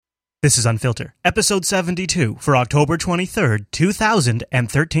This is Unfilter, episode 72 for October 23rd,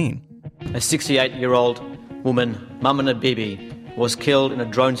 2013. A 68-year-old woman, Mamana Bibi, was killed in a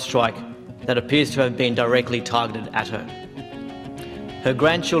drone strike that appears to have been directly targeted at her. Her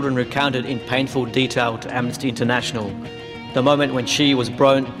grandchildren recounted in painful detail to Amnesty International the moment when she was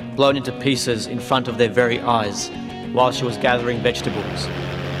blown into pieces in front of their very eyes while she was gathering vegetables.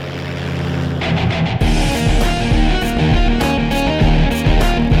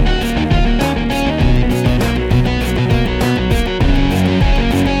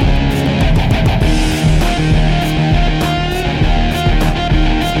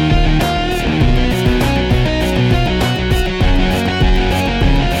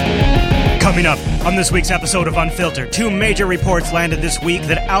 Coming up on this week's episode of Unfiltered, two major reports landed this week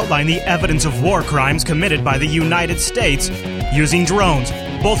that outline the evidence of war crimes committed by the United States using drones.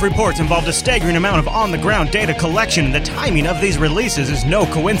 Both reports involved a staggering amount of on-the-ground data collection, and the timing of these releases is no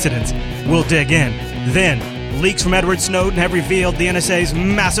coincidence. We'll dig in. Then, leaks from Edward Snowden have revealed the NSA's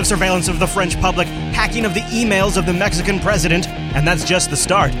massive surveillance of the French public, hacking of the emails of the Mexican president, and that's just the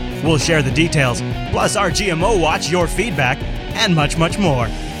start. We'll share the details, plus our GMO watch, your feedback, and much, much more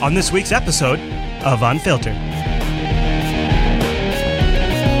on this week's episode of Unfiltered.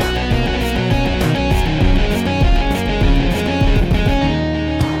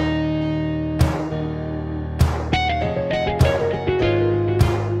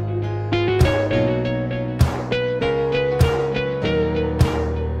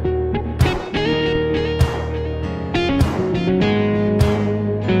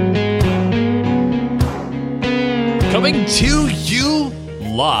 Coming to you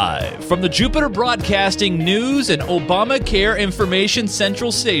live from the Jupiter Broadcasting News and Obamacare Information Central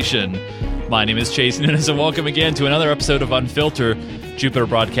Station. My name is Chase Nunes, and welcome again to another episode of Unfilter, Jupiter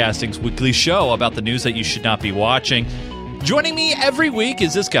Broadcasting's weekly show about the news that you should not be watching. Joining me every week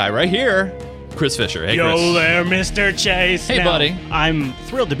is this guy right here, Chris Fisher. Hey, Yo Chris. there, Mr. Chase. Hey, buddy. I'm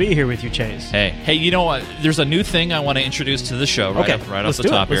thrilled to be here with you, Chase. Hey, you know what? There's a new thing I want to introduce to the show right off the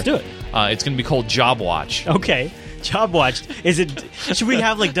top here. Let's do it. It's going to be called Job Watch. Okay. Job watch. Is it? Should we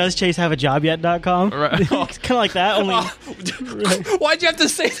have like does Chase have a job yet.com? Right. It's kind of like that. Only. Why'd you have to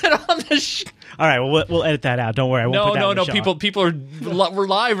say that on the show? All right. Well, we'll edit that out. Don't worry. I won't put that in the show. People are we're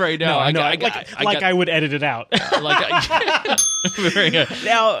live right now. No, I know. I would edit it out. Very good.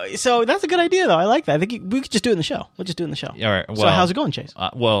 Now, so that's a good idea, though. I like that. I think we could just do it in the show. We'll just do it in the show. All right. Well, so how's it going, Chase?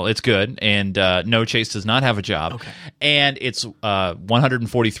 Well, it's good, and no, Chase does not have a job. Okay. And it's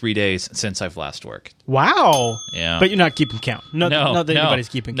 143 days since I've last worked. Wow. Yeah. But you're not keeping count. Not that anybody's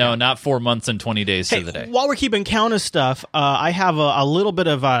keeping count. No, not 4 months and 20 days to the day. While we're keeping count of stuff, I have a little bit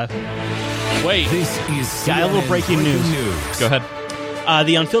of Wait. This is a little breaking news. Go ahead.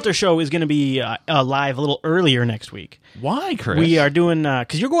 The Unfiltered show is going to be live a little earlier next week. Why, Chris? We are doing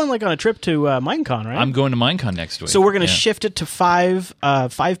because you're going like on a trip to Minecon, right? I'm going to Minecon next week. So we're going to shift it to 5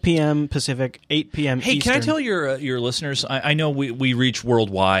 p.m. Pacific, 8 p.m. Hey, Eastern. can I tell your listeners? I know we reach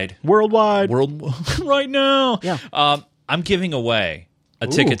worldwide. Worldwide. Right now. Yeah. I'm giving away a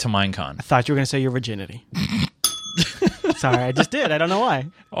ticket to Minecon. I thought you were going to say your virginity. Sorry, I just did. I don't know why.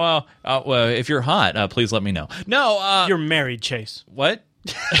 Well, if you're hot, please let me know. No, You're married, Chase. what?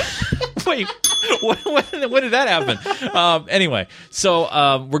 Wait, when did that happen? Anyway,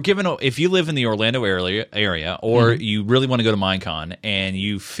 so we're giving. If you live in the Orlando area, or you really want to go to Minecon, and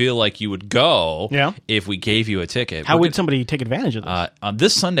you feel like you would go, if we gave you a ticket, How would somebody take advantage of this? on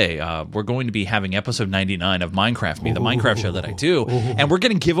this Sunday, we're going to be having episode 99 of Minecraft Me, the Minecraft show that I do, and we're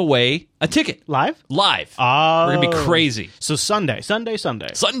going to give away a ticket Live? Oh. We're going to be crazy. So Sunday. Sunday.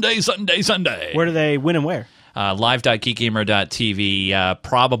 Where do they win and where? Live.geekgamer.tv,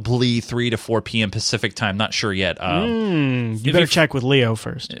 probably 3 to 4 p.m. Pacific time. Not sure yet. You better check with Leo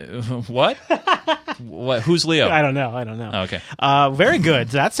first. What? What? Who's Leo? I don't know. Okay. Very good.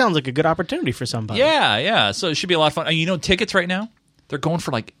 That sounds like a good opportunity for somebody. Yeah. So it should be a lot of fun. You know, tickets right now, they're going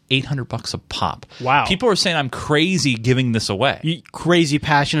for like $800 a pop. Wow. People are saying I'm crazy giving this away. You crazy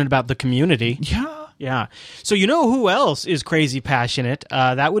passionate about the community. Yeah. So you know who else is crazy passionate?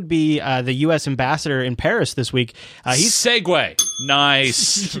 That would be the U.S. ambassador in Paris this week. He's segue.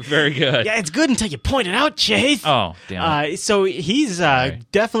 Nice. Very good. Yeah, it's good until you point it out, Chase. Oh, damn it. So he's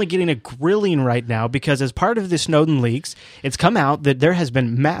definitely getting a grilling right now because as part of the Snowden leaks, it's come out that there has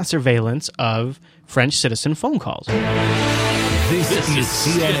been mass surveillance of French citizen phone calls. This is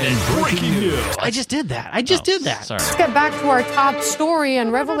CNN Breaking News. I just did that. Sorry. Let's get back to our top story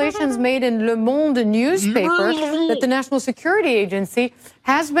and revelations made in Le Monde newspaper that the National Security Agency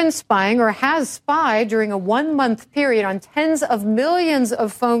has been spying or has spied during a 1-month period on tens of millions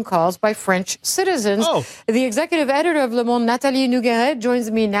of phone calls by French citizens. Oh. The executive editor of Le Monde, Nathalie Nogueret,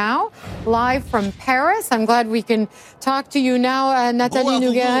 joins me now live from Paris. I'm glad we can talk to you now, Nathalie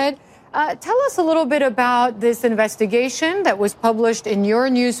Nogueret. Tell us a little bit about this investigation that was published in your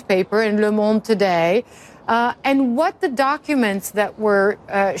newspaper in Le Monde today, and what the documents that were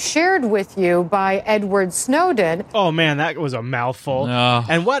shared with you by Edward Snowden. Oh, man, that was a mouthful. No.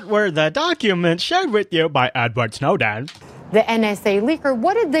 And what were the documents shared with you by Edward Snowden? The NSA leaker.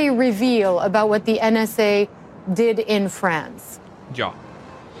 What did they reveal about what the NSA did in France? Yeah.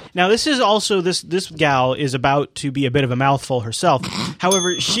 Now, this is also, this gal is about to be a bit of a mouthful herself.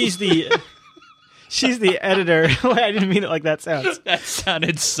 However, she's the editor. I didn't mean it like that sounds. That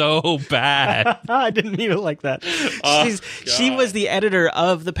sounded so bad. I didn't mean it like that. She was the editor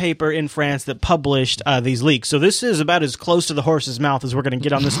of the paper in France that published these leaks. So this is about as close to the horse's mouth as we're going to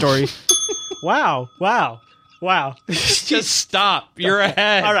get on the story. Wow. Just stop. You're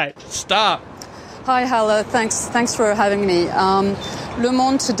ahead. All right. Stop. Hi, Hala. Thanks for having me. Le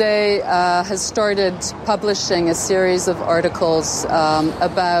Monde today has started publishing a series of articles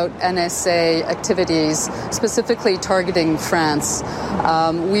about NSA activities, specifically targeting France.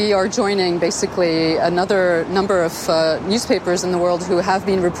 We are joining basically another number of newspapers in the world who have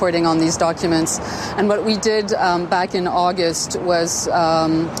been reporting on these documents. And what we did back in August was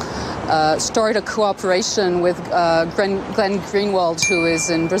start a cooperation with Glenn Greenwald, who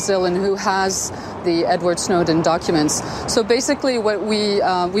is in Brazil and who has the Edward Snowden documents. So basically what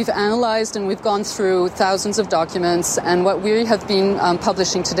we've analyzed and we've gone through thousands of documents, and what we have been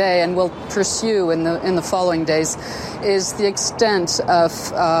publishing today and will pursue in the following days is the extent of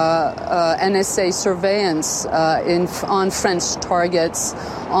NSA surveillance on French targets,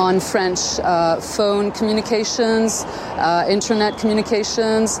 on French phone communications, internet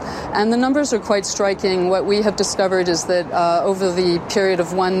communications, and the numbers are quite striking. What we have discovered is that over the period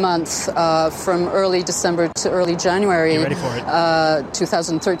of 1 month, from early December to early January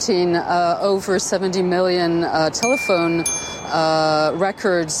 2013, over 70 million telephone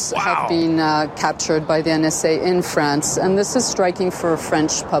records have been captured by the NSA in France, and this is striking for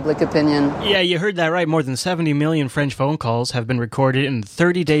French public opinion. Yeah, you heard that right. More than 70 million French phone calls have been recorded in a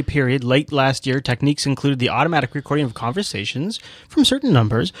 30-day period late last year. Techniques included the automatic recording of conversations from certain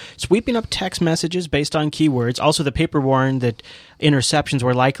numbers, sweeping up text messages based on keywords. Also, the paper warned that interceptions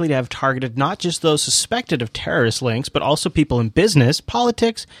were likely to have targeted not just those suspected of terrorist links, but also people in business,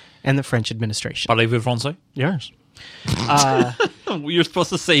 politics, and the French administration. Parlez-vous français? Yes. You're supposed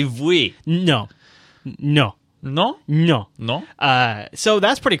to say oui. No. No? No. So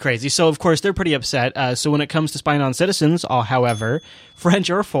that's pretty crazy. So, of course, they're pretty upset. So when it comes to spying on citizens, however, French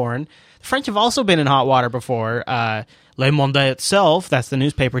or foreign, the French have also been in hot water before. Le Monde itself, that's the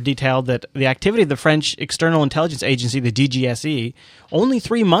newspaper, detailed that the activity of the French External Intelligence Agency, the DGSE, only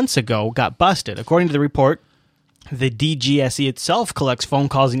 3 months ago got busted. According to the report, the DGSE itself collects phone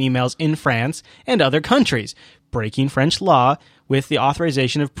calls and emails in France and other countries, breaking French law with the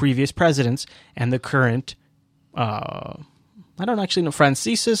authorization of previous presidents and the current, I don't actually know,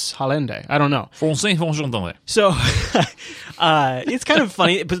 Francis Hollande. I don't know. Français. So it's kind of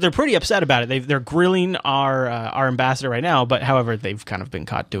funny, but they're pretty upset about it. They're grilling our ambassador right now, but however, they've kind of been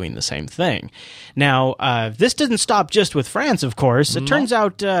caught doing the same thing. Now, this didn't stop just with France, of course. It turns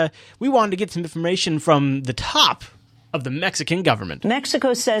out we wanted to get some information from the top of the Mexican government.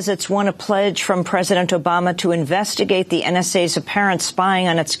 Mexico says it's won a pledge from President Obama to investigate the NSA's apparent spying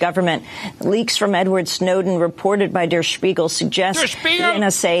on its government. Leaks from Edward Snowden, reported by Der Spiegel, suggest the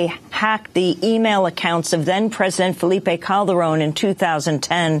NSA hacked the email accounts of then-President Felipe Calderón in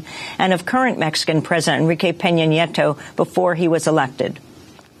 2010 and of current Mexican President Enrique Peña Nieto before he was elected.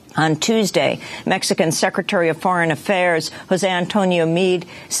 On Tuesday, Mexican Secretary of Foreign Affairs José Antonio Meade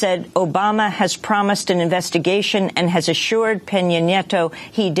said Obama has promised an investigation and has assured Peña Nieto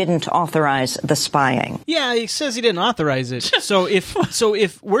he didn't authorize the spying. Yeah, he says he didn't authorize it. So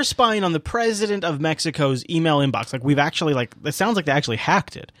if we're spying on the president of Mexico's email inbox, like we've actually, like, it sounds like they actually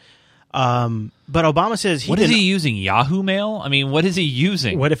hacked it. But Obama says What is he using? Yahoo Mail? I mean, what is he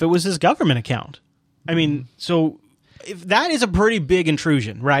using? What if it was his government account? I mean, so if that is a pretty big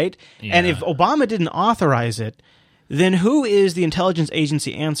intrusion, right? Yeah. And if Obama didn't authorize it, then who is the intelligence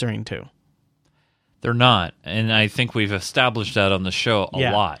agency answering to? They're not, and I think we've established that on the show a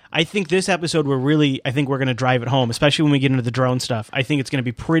lot. I think this episode we're going to drive it home, especially when we get into the drone stuff. I think it's going to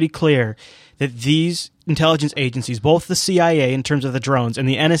be pretty clear that these intelligence agencies, both the CIA in terms of the drones and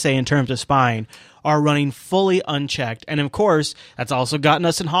the NSA in terms of spying, are running fully unchecked. And of course, that's also gotten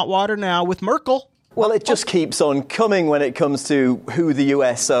us in hot water now with Merkel. Well, it just keeps on coming when it comes to who the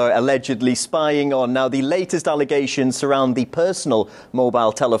US are allegedly spying on. Now, the latest allegations surround the personal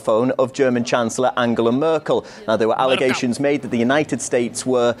mobile telephone of German Chancellor Angela Merkel. Now, there were allegations made that the United States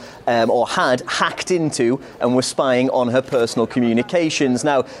were or had hacked into and were spying on her personal communications.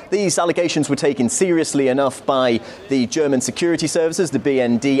 Now, these allegations were taken seriously enough by the German security services, the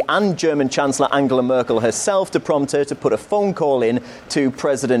BND, and German Chancellor Angela Merkel herself to prompt her to put a phone call in to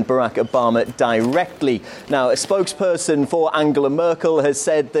President Barack Obama directly. Now, a spokesperson for Angela Merkel has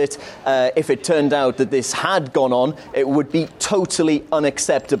said that if it turned out that this had gone on, it would be totally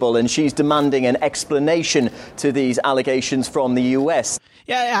unacceptable, and she's demanding an explanation to these allegations from the US.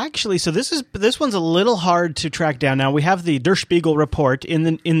 Yeah, actually, so this one's a little hard to track down. Now, we have the Der Spiegel report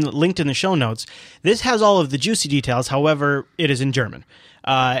linked in the show notes. This has all of the juicy details, however, it is in German.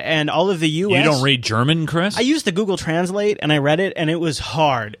 And all of the U.S. You don't read German, Chris? I used the Google Translate, and I read it, and it was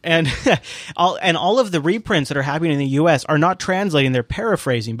hard. And all of the reprints that are happening in the U.S. are not translating; they're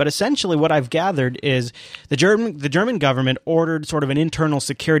paraphrasing. But essentially, what I've gathered is the German government ordered sort of an internal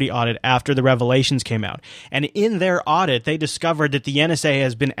security audit after the revelations came out, and in their audit, they discovered that the NSA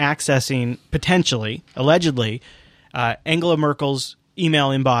has been accessing potentially, allegedly, Angela Merkel's email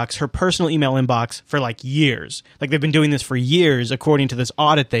inbox, her personal email inbox, for like years. Like, they've been doing this for years, according to this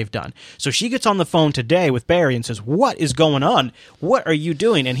audit they've done. So she gets on the phone today with Barry and says, "What is going on? What are you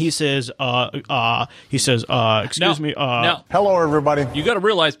doing?" And he says, excuse me. Now, hello, everybody. You got to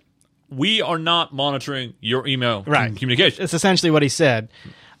realize we are not monitoring your email communication. It's essentially what he said.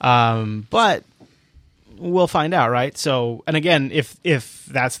 But we'll find out, right? So, and again, if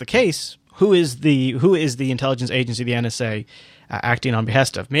that's the case, who is the intelligence agency, the NSA, acting on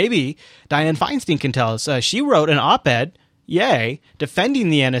behest of? Maybe Dianne Feinstein can tell us. She wrote an op-ed, defending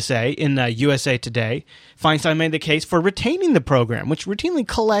the NSA in USA Today. Feinstein made the case for retaining the program, which routinely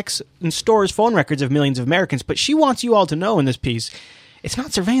collects and stores phone records of millions of Americans. But she wants you all to know in this piece, it's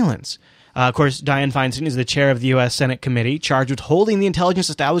not surveillance. Of course, Dianne Feinstein is the chair of the U.S. Senate committee charged with holding the intelligence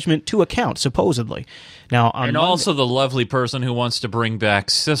establishment to account, supposedly. Now, on Monday, also the lovely person who wants to bring back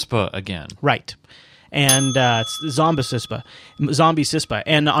CISPA again. Right. And Zombie CISPA.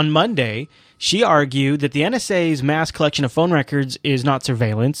 And on Monday, she argued that the NSA's mass collection of phone records is not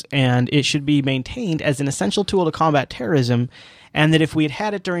surveillance, and it should be maintained as an essential tool to combat terrorism, and that if we had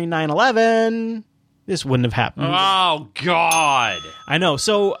had it during 9/11, this wouldn't have happened. Oh, God. I know.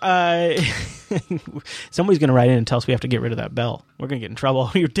 So somebody's going to write in and tell us we have to get rid of that bell. We're going to get in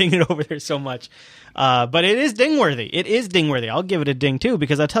trouble. You're dinging it over there so much. But it is ding-worthy. It is ding-worthy. I'll give it a ding, too,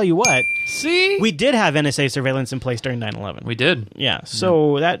 because I'll tell you what. See? We did have NSA surveillance in place during 9/11. We did. Yeah,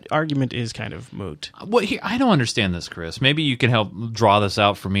 so that argument is kind of moot. Well, I don't understand this, Chris. Maybe you can help draw this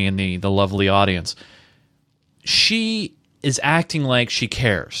out for me and the lovely audience. She is acting like she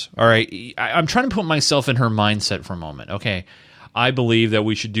cares, all right? I'm trying to put myself in her mindset for a moment. Okay, I believe that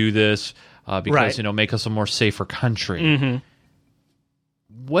we should do this because, make us a more safer country. Mm-hmm.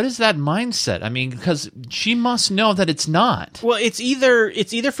 What is that mindset? I mean, because she must know that it's not. Well, it's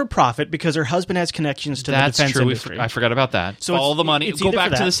either for profit because her husband has connections to the defense industry. I forgot about that. So follow the money. Go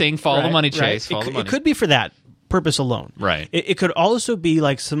back to the saying, follow the money, Chase. Follow the money. It could be for that purpose alone. Right. It could also be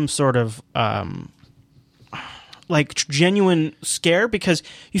like some sort of like genuine scare, because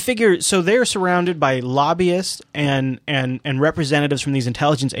you figure, so they're surrounded by lobbyists and representatives from these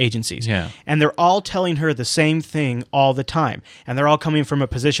intelligence agencies. Yeah. And they're all telling her the same thing all the time. And they're all coming from a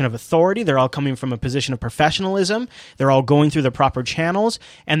position of authority. They're all coming from a position of professionalism. They're all going through the proper channels.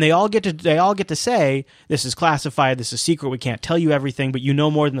 And they all get to say, this is classified, this is secret, we can't tell you everything, but you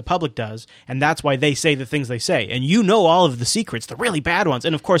know more than the public does. And that's why they say the things they say. And you know all of the secrets, the really bad ones.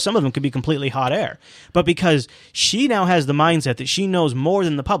 And of course, some of them could be completely hot air. But because she now has the mindset that she knows more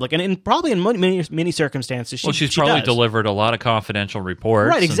than the public, and probably in many circumstances, she's probably delivered a lot of confidential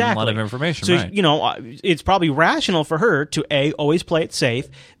reports, right? Exactly, and a lot of information. So right. It's probably rational for her to A, always play it safe,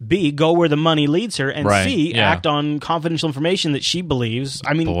 B, go where the money leads her, and C, act on confidential information that she believes.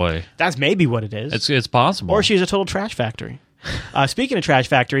 I mean, that's maybe what it is. It's possible, or she's a total trash factory. Speaking of trash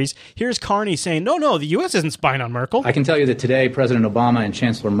factories, here's Carney saying, no, the U.S. isn't spying on Merkel. I can tell you that today President Obama and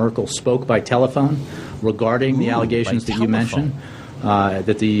Chancellor Merkel spoke by telephone regarding the allegations that you mentioned,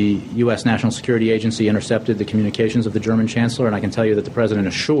 that the U.S. National Security Agency intercepted the communications of the German Chancellor, and I can tell you that the President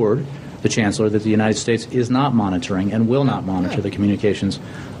assured the Chancellor that the United States is not monitoring and will not monitor the communications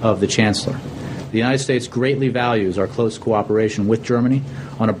of the Chancellor. The United States greatly values our close cooperation with Germany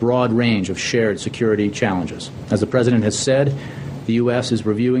on a broad range of shared security challenges. As the President has said, the U.S. is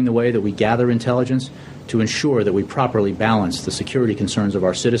reviewing the way that we gather intelligence to ensure that we properly balance the security concerns of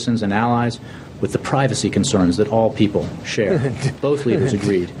our citizens and allies with the privacy concerns that all people share. Both leaders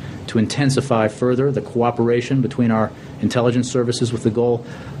agreed to intensify further the cooperation between our intelligence services with the goal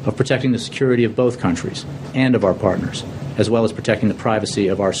of protecting the security of both countries and of our partners, as well as protecting the privacy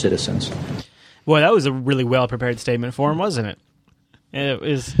of our citizens. Boy, that was a really well-prepared statement for him, wasn't it? It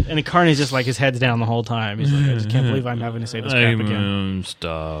was, and Carney's just like his head's down the whole time. He's like, I just can't believe I'm having to say this crap again.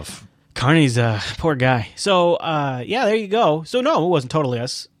 Stuff. Carney's a poor guy. So, yeah, there you go. So, no, it wasn't totally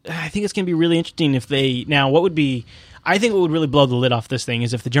us. I think it's going to be really interesting if they... Now, what would be... I think what would really blow the lid off this thing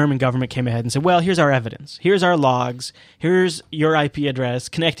is if the German government came ahead and said, well, here's our evidence. Here's our logs. Here's your IP address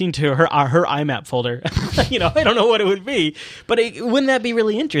connecting to her IMAP folder. I don't know what it would be. But wouldn't that be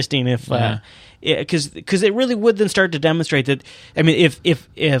really interesting if... Because it really would then start to demonstrate that, I mean,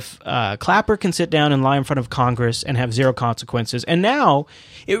 if Clapper can sit down and lie in front of Congress and have zero consequences, and now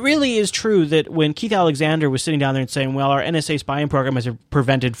it really is true that when Keith Alexander was sitting down there and saying, well, our NSA spying program has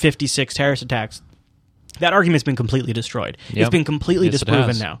prevented 56 terrorist attacks, that argument's been completely destroyed. Yep. It's been completely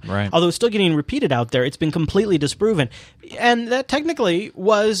disproven now. Right. Although it's still getting repeated out there, it's been completely disproven. And that technically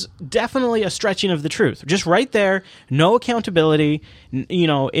was definitely a stretching of the truth. Just right there, no accountability.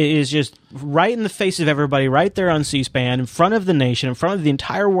 It is just right in the face of everybody, right there on C-SPAN, in front of the nation, in front of the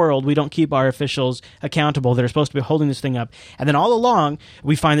entire world. We don't keep our officials accountable that are supposed to be holding this thing up. And then all along,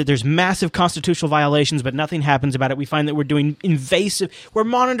 we find that there's massive constitutional violations, but nothing happens about it. We find that we're doing we're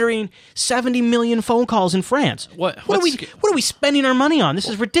monitoring 70 million phone calls in France. What are we spending our money on? This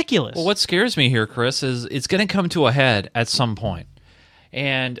is ridiculous. Well, what scares me here, Chris, is it's going to come to a head at some point.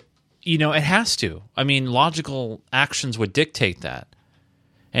 And, it has to. I mean, logical actions would dictate that.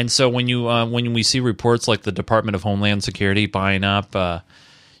 And so when we see reports like the Department of Homeland Security buying up,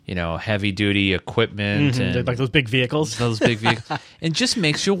 heavy-duty equipment, and like those big vehicles, it just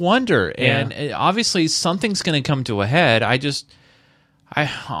makes you wonder. Yeah. And obviously something's going to come to a head.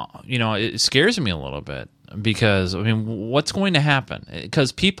 It scares me a little bit because, I mean, what's going to happen?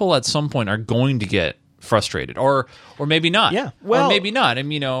 Because people at some point are going to get frustrated, or maybe not. Yeah, well, or maybe not. I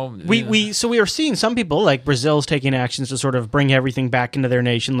mean, we are seeing some people, like Brazil's taking actions to sort of bring everything back into their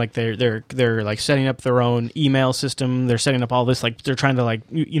nation. Like they're like setting up their own email system. They're setting up all this. Like they're trying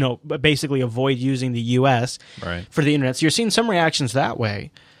to basically avoid using the U.S. for the internet. So you're seeing some reactions that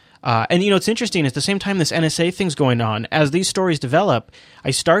way. And it's interesting. At the same time, this NSA thing's going on. As these stories develop, I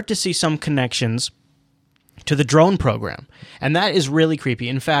start to see some connections to the drone program, and that is really creepy.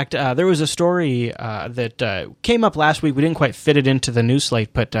 In fact, there was a story that came up last week. We didn't quite fit it into the news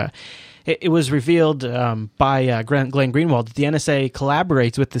slate, but it was revealed by Glenn Greenwald that the NSA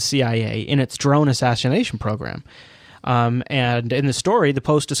collaborates with the CIA in its drone assassination program. And in the story, the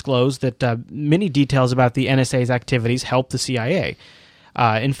Post disclosed that many details about the NSA's activities help the CIA.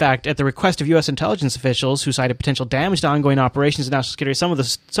 In fact, at the request of U.S. intelligence officials who cited potential damage to ongoing operations in national security, some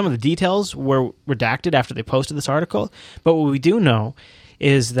of the details were redacted after they posted this article. But what we do know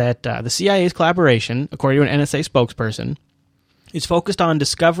is that the CIA's collaboration, according to an NSA spokesperson, is focused on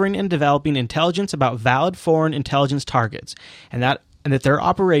discovering and developing intelligence about valid foreign intelligence targets, and that their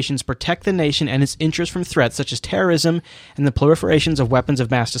operations protect the nation and its interests from threats such as terrorism and the proliferations of weapons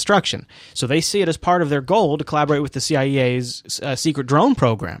of mass destruction. So they see it as part of their goal to collaborate with the CIA's secret drone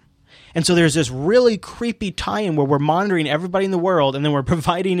program. And so there's this really creepy tie-in where we're monitoring everybody in the world and then we're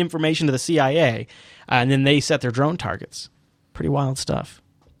providing information to the CIA, and then they set their drone targets. Pretty wild stuff.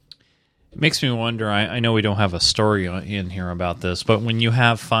 It makes me wonder, I know we don't have a story in here about this, but when you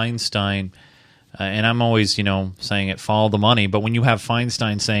have Feinstein... and I'm always, saying it, follow the money. But when you have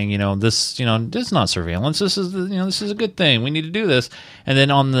Feinstein saying, this is not surveillance. This is, this is a good thing. We need to do this. And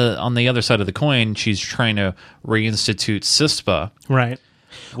then on the other side of the coin, she's trying to reinstitute CISPA, right?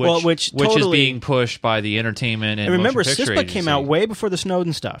 Which is being pushed by the entertainment and remember, motion picture CISPA agency. came out way before the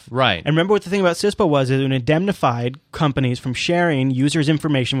Snowden stuff. Right. And remember what the thing about CISPA was, is it indemnified companies from sharing users'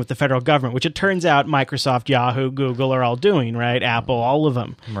 information with the federal government, which it turns out Microsoft, Yahoo, Google are all doing, right? Apple, all of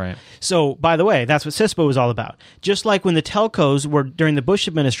them. Right. So, by the way, that's what CISPA was all about. Just like when the telcos were, during the Bush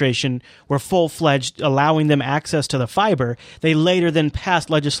administration, were full-fledged allowing them access to the fiber, they later then passed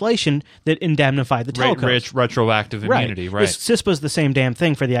legislation that indemnified the telcos. Retroactive immunity, right. CISPA's the same damn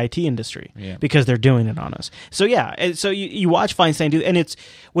thing for the IT industry, because they're doing it on us. So yeah, so you watch Feinstein do, and it's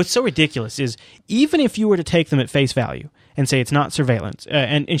what's so ridiculous is even if you were to take them at face value and say it's not surveillance.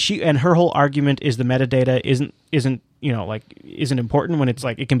 And her whole argument is the metadata isn't important when it's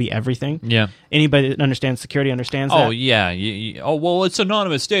like it can be everything. Yeah. Anybody that understands security understands that. Oh yeah. Well, it's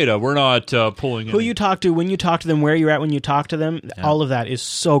anonymous data. We're not pulling who you talk to, when you talk to them, where you're at when you talk to them. Yeah. All of that is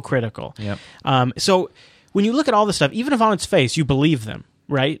so critical. Yep. So when you look at all this stuff, even if on its face you believe them,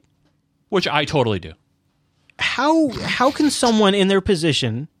 right? Which I totally do. How can someone in their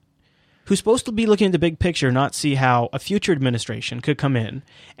position who's supposed to be looking at the big picture not see how a future administration could come in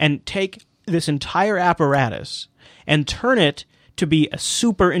and take this entire apparatus and turn it to be a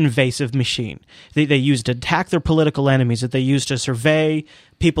super invasive machine they use to attack their political enemies, that they use to survey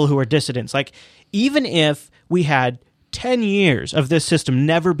people who are dissidents? Like, even if we had 10 years of this system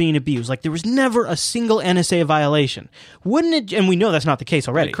never being abused, like there was never a single NSA violation, wouldn't it, and we know that's not the case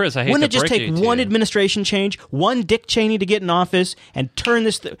already, Chris, I hate wouldn't to it just break take it to one you. administration change, one Dick Cheney to get in office and turn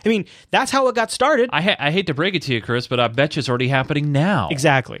this I mean, that's how it got started. I hate to break it to you, Chris, but I bet you it's already happening now.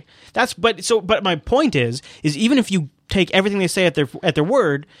 Exactly. But my point is even if you take everything they say at their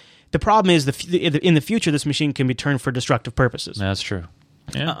word, the problem is in the future this machine can be turned for destructive purposes. That's true.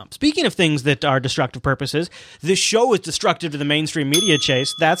 Yeah. Speaking of things that are destructive purposes, this show is destructive to the mainstream media,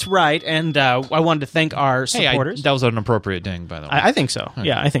 Chase. That's right, and I wanted to thank our supporters. That was an appropriate ding, by the way. I think so. Okay.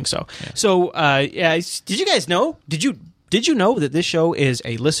 Yeah, I think so. Yeah. So, did you guys know? Did you know that this show is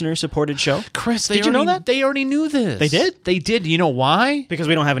a listener-supported show? Chris, did you know that? They already knew this. They did? They did. You know why? Because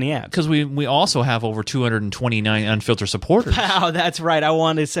we don't have any ads. Because we also have over 229 Unfiltered supporters. Wow, that's right. I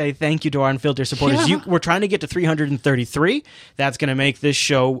wanted to say thank you to our Unfiltered supporters. Yeah. We're trying to get to 333. That's going to make this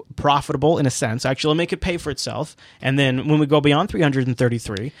show profitable in a sense. Actually, it'll make it pay for itself. And then when we go beyond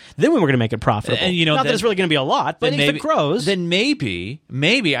 333, then we're going to make it profitable. And not that it's really going to be a lot, but if it grows... Then maybe,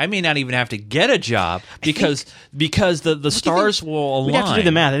 I may not even have to get a job because the stars will align. We'd have to do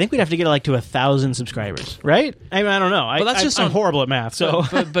the math. I think we'd have to get to 1,000 subscribers, right? I mean, I don't know. But that's I'm horrible at math. So,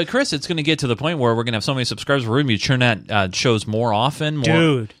 but Chris, it's going to get to the point where we're going to have so many subscribers, we're going to be churning out shows more often.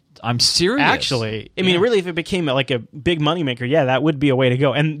 Dude, I'm serious. Actually, I mean, really, if it became like a big moneymaker, that would be a way to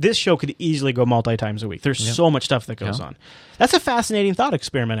go. And this show could easily go multi times a week. There's so much stuff that goes on. That's a fascinating thought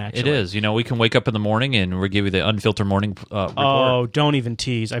experiment, actually. It is. We can wake up in the morning and we'll give you the Unfiltered morning report. Oh, don't even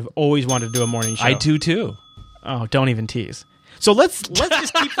tease. I've always wanted to do a morning show. I do, too. Oh, don't even tease. So let's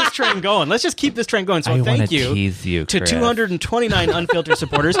just keep this train going. Let's just keep this train going. So thank you to 229 Unfiltered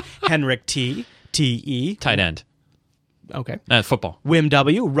supporters: Henrik T. T.E. Tight end. Okay. Football. Wim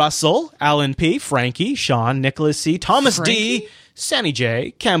W. Russell, Alan P. Frankie, Sean, Nicholas C. Thomas D. Sandy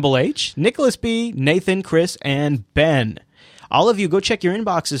J. Campbell H. Nicholas B. Nathan, Chris, and Ben. All of you, go check your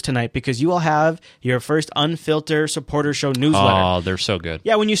inboxes tonight because you will have your first Unfiltered Supporter Show newsletter. Oh, they're so good.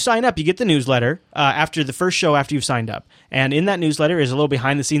 Yeah, when you sign up, you get the newsletter after the first show after you've signed up. And in that newsletter is a little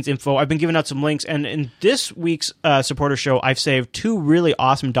behind-the-scenes info. I've been giving out some links. And in this week's Supporter Show, I've saved 2 really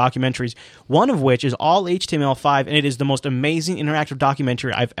awesome documentaries, one of which is all HTML5, and it is the most amazing interactive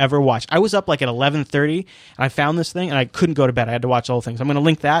documentary I've ever watched. I was up at 11:30, and I found this thing, and I couldn't go to bed. I had to watch the whole thing. So I'm going to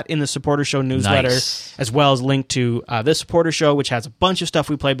link that in the Supporter Show newsletter, as well as link to this Supporter Show, which has a bunch of stuff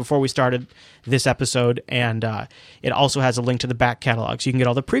we played before we started this episode, and it also has a link to the back catalog, so you can get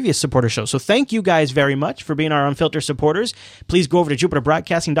all the previous Supporter Shows. So thank you guys very much for being our Unfiltered supporters. Please go over to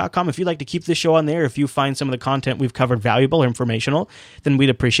JupiterBroadcasting.com if you'd like to keep this show on there. If you find some of the content we've covered valuable or informational, then we'd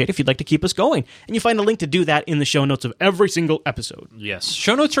appreciate it if you'd like to keep us going. And you find a link to do that in the show notes of every single episode. Yes.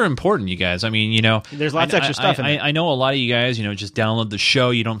 Show notes are important, you guys. I mean, there's lots of extra stuff in there. I know a lot of you guys, just download the show,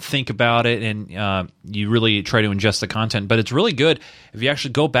 you don't think about it, and you really try to ingest the content, but it's really good if you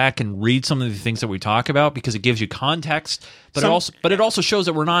actually go back and read some of the things that we talk about because it gives you context, but it also shows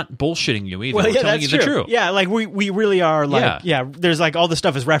that we're not bullshitting you either. Well, we're telling that's you true. the truth. Yeah, like we really are there's all the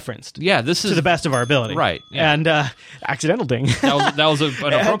stuff is referenced. Yeah, this is to the best of our ability. Right. Yeah. And accidental ding. That was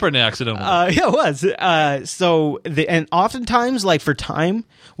an appropriate accidental. Yeah, it was. And oftentimes, like for time,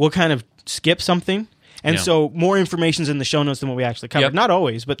 we'll kind of skip something. And so more information's in the show notes than what we actually covered. Yep. Not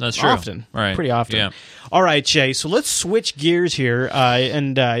always, but that's true. Often. Right. Pretty often. Yeah. All right, Jay. So let's switch gears here.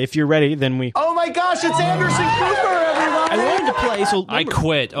 And if you're ready, then we... Oh my gosh, it's Anderson Cooper, everyone! I wanted to play... So I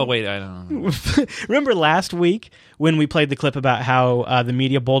quit. Oh, wait, I don't know. Remember last week when we played the clip about how the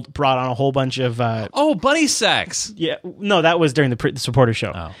media brought on a whole bunch of... bunny sex! Yeah. No, that was during the Supporter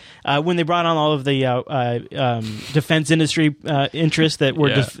Show. Oh. When they brought on all of the defense industry interests that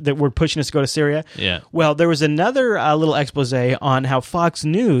were pushing us to go to Syria. Yeah. Well, there was another little expose on how Fox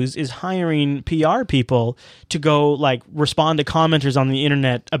News is hiring PR people to go respond to commenters on the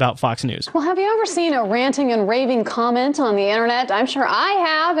internet about Fox News. Well, have you ever seen a ranting and raving comment on the internet. I'm sure I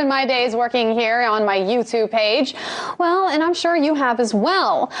have in my days working here on my YouTube page. Well, and I'm sure you have as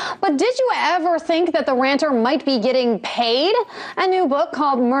well. But did you ever think that the ranter might be getting paid? A new book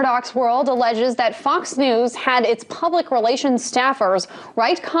called Murdoch's World alleges that Fox News had its public relations staffers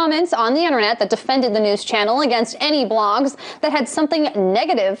write comments on the internet that defended the news channel against any blogs that had something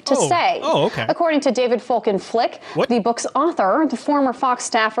negative to say. Oh, okay. According to David Folkenflik, the book's author, the former Fox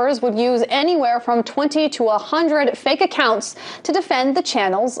staffers would use anywhere from 20 to 100 fake accounts to defend the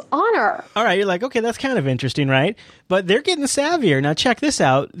channel's honor. All right, you're like, okay, that's kind of interesting, right? But they're getting savvier. Now, check this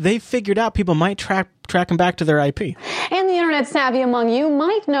out. They figured out people might track them back to their IP. And the internet savvy among you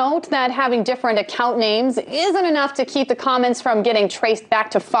might note that having different account names isn't enough to keep the comments from getting traced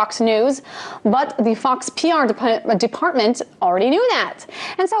back to Fox News. But the Fox PR department already knew that.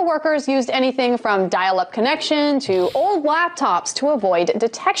 And so workers used anything from dial-up connection to old laptops to avoid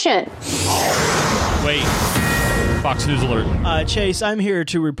detection. Wait. Fox News alert. Chase, I'm here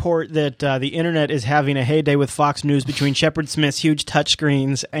to report that the internet is having a heyday with Fox News between Shepard Smith's huge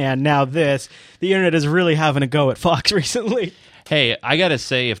touchscreens and now this. The internet is really having a go at Fox recently. Hey, I gotta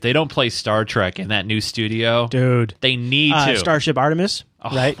say, if they don't play Star Trek in that new studio, dude, they need to. Starship Artemis,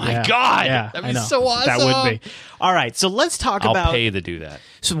 right? Oh my God, yeah, that'd be so awesome. That would be. All right, so let's talk about. I'll pay to do that.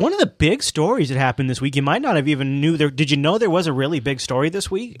 So one of the big stories that happened this week, you might not have even knew there. Did you know there was a really big story this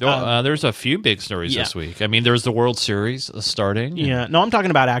week? There's a few big stories this week. I mean, there's the World Series starting. Yeah, no, I'm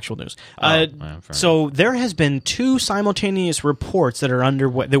talking about actual news. So there has been two simultaneous reports that are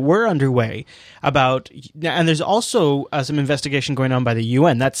underway. That were underway about, and there's also some investigation going on by the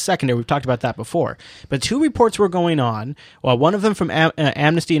UN. That's secondary. We've talked about that before. But two reports were going on. Well, one of them from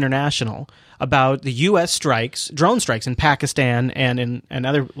Amnesty International about the U.S. strikes, drone strikes in Pakistan and in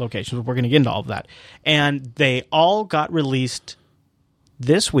other locations. We're going to get into all of that. And they all got released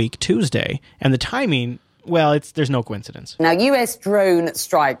this week, Tuesday. And the timing, well, there's no coincidence. Now, U.S. drone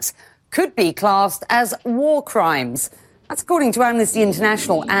strikes could be classed as war crimes. That's according to Amnesty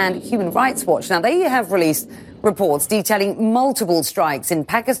International and Human Rights Watch. Now, they have released reports detailing multiple strikes in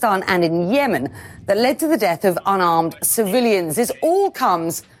Pakistan and in Yemen that led to the death of unarmed civilians. This all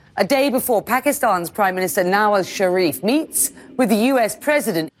comes a day before Pakistan's Prime Minister Nawaz Sharif meets with the U.S.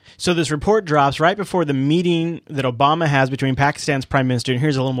 President. So this report drops right before the meeting that Obama has between Pakistan's Prime Minister, and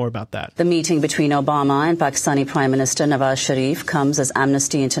here's a little more about that. The meeting between Obama and Pakistani Prime Minister Nawaz Sharif comes as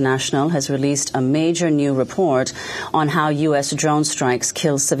Amnesty International has released a major new report on how U.S. drone strikes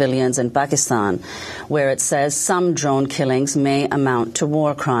kill civilians in Pakistan, where it says some drone killings may amount to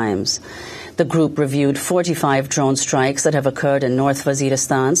war crimes. The group reviewed 45 drone strikes that have occurred in North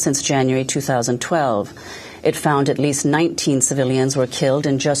Waziristan since January 2012. It found at least 19 civilians were killed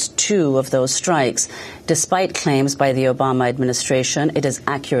in just 2 of those strikes. Despite claims by the Obama administration, it is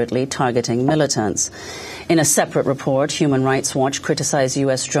accurately targeting militants. In a separate report, Human Rights Watch criticized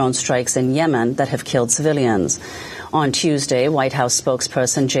U.S. drone strikes in Yemen that have killed civilians. On Tuesday, White House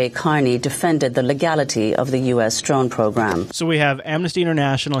spokesperson Jay Carney defended the legality of the U.S. drone program. So we have Amnesty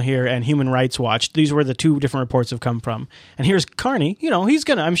International here and Human Rights Watch. These are where the two different reports have come from. And here's Carney. You know, he's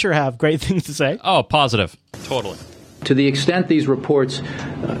going to, I'm sure, have great things to say. Oh, positive. Totally. To the extent these reports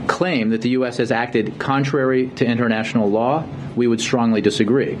claim that the U.S. has acted contrary to international law, we would strongly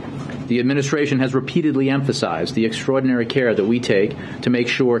disagree. The administration has repeatedly emphasized the extraordinary care that we take to make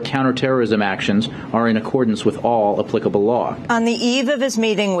sure counterterrorism actions are in accordance with all applicable law. On the eve of his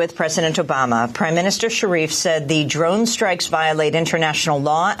meeting with President Obama, Prime Minister Sharif said the drone strikes violate international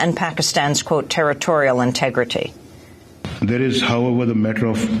law and Pakistan's, quote, territorial integrity. There is, however, the matter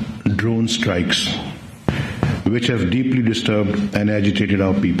of drone strikes, which have deeply disturbed and agitated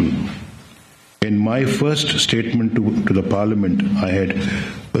our people. In my first statement to the Parliament, I had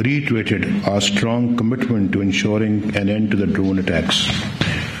reiterated our strong commitment to ensuring an end to the drone attacks.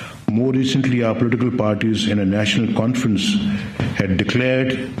 More recently, our political parties in a national conference had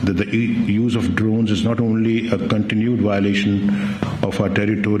declared that the use of drones is not only a continued violation of our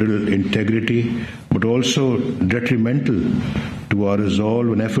territorial integrity, but also detrimental to our resolve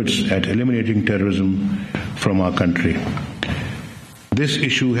and efforts at eliminating terrorism from our country. This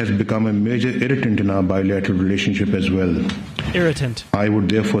issue has become a major irritant in our bilateral relationship as well. Irritant. I would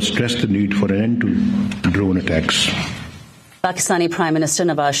therefore stress the need for an end to drone attacks. Pakistani Prime Minister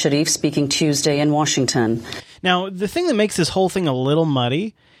Nawaz Sharif speaking Tuesday in Washington. Now, the thing that makes this whole thing a little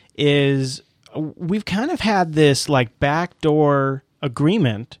muddy is we've kind of had this like backdoor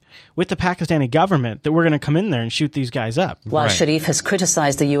agreement with the Pakistani government that we're going to come in there and shoot these guys up. While Sharif has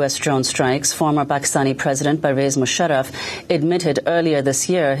criticized the U.S. drone strikes, former Pakistani President Pervez Musharraf admitted earlier this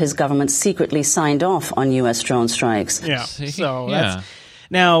year his government secretly signed off on U.S. drone strikes. Yeah. So that's...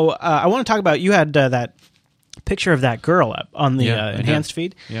 Now, I want to talk about, you had that picture of that girl up on the enhanced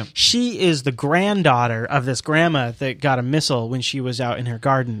feed. Yeah. She is the granddaughter of this grandma that got a missile when she was out in her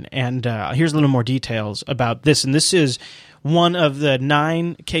garden. And here's a little more details about this. And this is one of the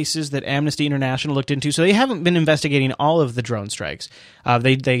 9 cases that Amnesty International looked into. So they haven't been investigating all of the drone strikes.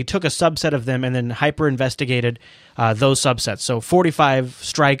 They took a subset of them and then hyper-investigated those subsets. So 45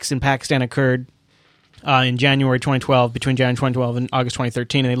 strikes in Pakistan occurred in January 2012, between January 2012 and August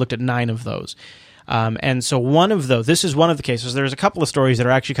 2013, and they looked at 9 of those. And so one of those, this is one of the cases. There's a couple of stories that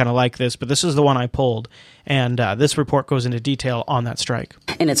are actually kind of like this, but this is the one I pulled. And this report goes into detail on that strike.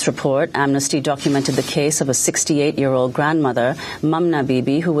 In its report, Amnesty documented the case of a 68-year-old grandmother, Mamna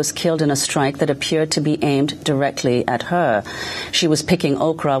Bibi, who was killed in a strike that appeared to be aimed directly at her. She was picking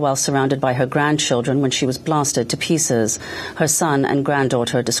okra while surrounded by her grandchildren when she was blasted to pieces. Her son and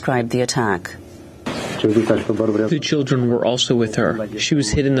granddaughter described the attack. The children were also with her. She was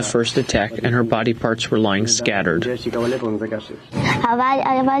hit in the first attack and her body parts were lying scattered.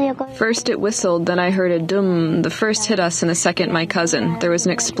 First it whistled, then I heard a dum. The first hit us and the second my cousin. There was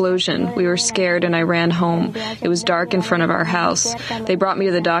an explosion. We were scared and I ran home. It was dark in front of our house. They brought me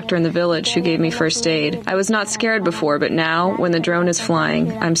to the doctor in the village who gave me first aid. I was not scared before, but now, when the drone is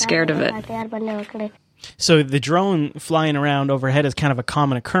flying, I'm scared of it. So the drone flying around overhead is kind of a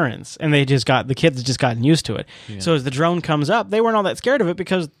common occurrence, and the kids have just gotten used to it. Yeah. So as the drone comes up, they weren't all that scared of it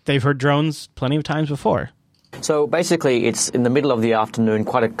because they've heard drones plenty of times before. So basically, it's in the middle of the afternoon,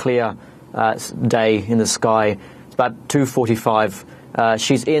 quite a clear day in the sky. It's about 2:45.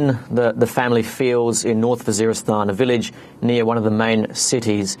 She's in the family fields in North Waziristan, a village near one of the main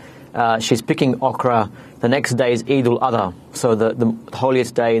cities. She's picking okra. The next day is Eid al-Adha, so the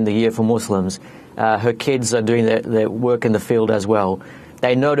holiest day in the year for Muslims. Her kids are doing their work in the field as well.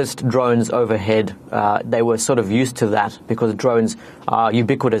 They noticed drones overhead. They were sort of used to that because drones are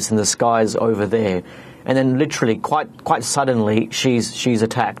ubiquitous in the skies over there. And then literally, quite suddenly, she's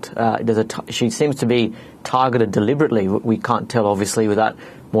attacked. She seems to be targeted deliberately. We can't tell, obviously, without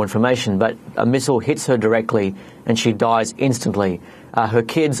more information. But a missile hits her directly, and she dies instantly. Her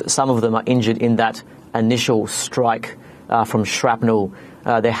kids, some of them are injured in that initial strike from shrapnel.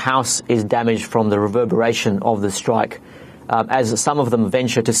 Their house is damaged from the reverberation of the strike. As some of them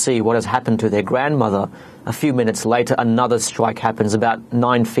venture to see what has happened to their grandmother, a few minutes later another strike happens about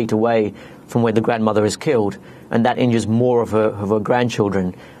 9 feet away from where the grandmother is killed, and that injures more of her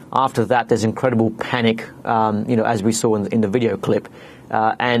grandchildren. After that, there's incredible panic, as we saw in the video clip.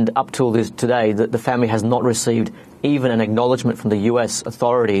 And up till today, the family has not received even an acknowledgement from the U.S.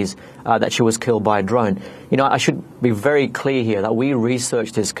 authorities that she was killed by a drone. I should be very clear here that we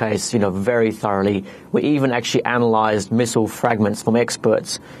researched this case, very thoroughly. We even actually analysed missile fragments from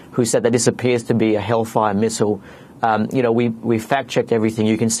experts who said that this appears to be a Hellfire missile. We fact-checked everything.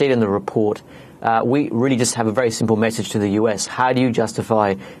 You can see it in the report. We really just have a very simple message to the U.S. How do you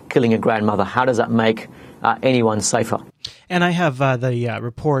justify killing a grandmother? How does that make anyone safer? And I have the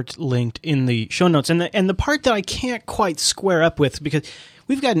report linked in the show notes. And the part that I can't quite square up with, because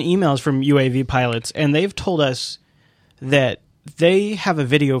we've gotten emails from UAV pilots, and they've told us that they have a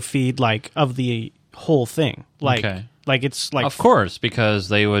video feed of the whole thing. Okay. It's like, of course, because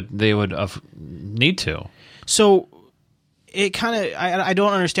they would need to. So it kind of, I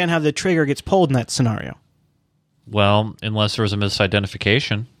don't understand how the trigger gets pulled in that scenario. Well, unless there was a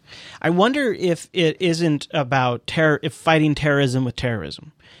misidentification. I wonder if it isn't about if fighting terrorism with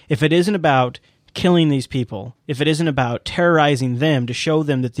terrorism. If it isn't about killing these people, if it isn't about terrorizing them to show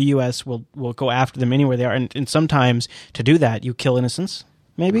them that the U.S. will go after them anywhere they are, and sometimes to do that, you kill innocents.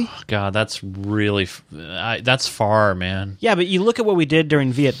 Maybe? Oh, God, that's really... that's far, man. Yeah, but you look at what we did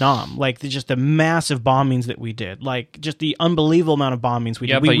during Vietnam, just the massive bombings that we did, just the unbelievable amount of bombings we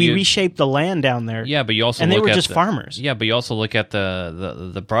did. We reshaped the land down there. Yeah, but you also and they were just farmers. Yeah, but you also look at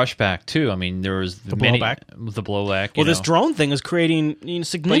the brushback, too. I mean, there was... The blowback. The blowback, Well, this drone thing is creating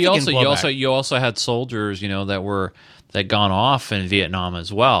significant blowback. You also had soldiers, that gone off in Vietnam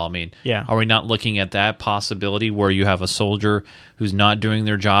as well. I mean, Are we not looking at that possibility where you have a soldier who's not doing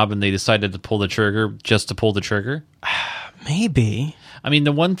their job and they decided to pull the trigger just to pull the trigger? Maybe. I mean,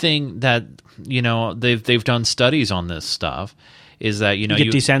 the one thing that, they've done studies on this stuff is that, you get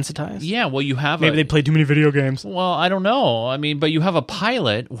desensitized? Yeah, well, you have Maybe they play too many video games. Well, I don't know. I mean, but you have a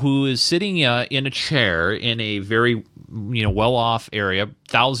pilot who is sitting in a chair in a very, well-off area,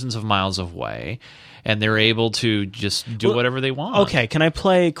 thousands of miles away, and they're able to just do whatever they want. Okay, can I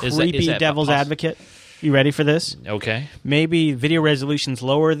play creepy devil's advocate? You ready for this? Okay. Maybe video resolution's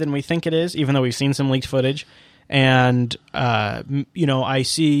lower than we think it is, even though we've seen some leaked footage. and I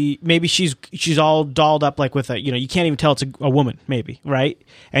see maybe she's all dolled up like with a you can't even tell it's a woman maybe, right?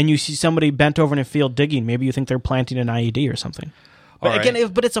 And you see somebody bent over in a field digging, maybe you think they're planting an IED or something. But again,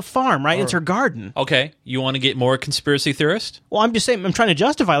 but it's a farm, right? It's her garden. Okay, you want to get more conspiracy theorist? Well, I'm just saying, I'm trying to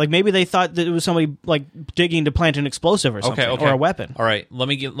justify. Like maybe they thought that it was somebody like digging to plant an explosive or something, or a weapon. All right, let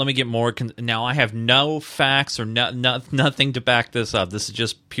me get more. Now I have no facts or nothing to back this up. This is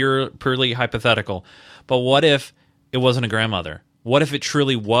just purely hypothetical. But what if it wasn't a grandmother? What if it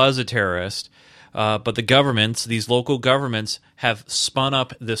truly was a terrorist? But the governments, these local governments, have spun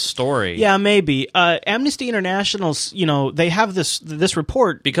up this story. Yeah, maybe. Amnesty International's, they have this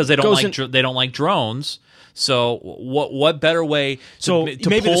report because they don't like drones. So what better way? To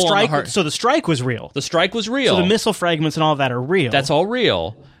maybe pull the strike. On the so the strike was real. The strike was real. So the missile fragments and all of that are real. That's all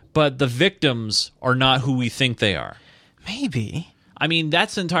real. But the victims are not who we think they are. Maybe. I mean,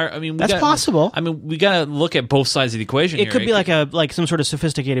 that's possible. I mean, we got to look at both sides of the equation. It could be like some sort of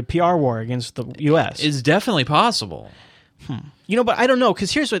sophisticated PR war against the U.S. It's definitely possible. But I don't know,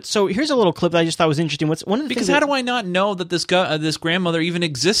 because here's a little clip that I just thought was interesting. How do I not know that this grandmother even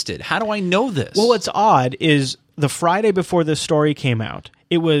existed? How do I know this? Well, what's odd is the Friday before this story came out,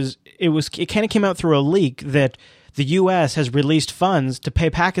 it kind of came out through a leak that the U.S. has released funds to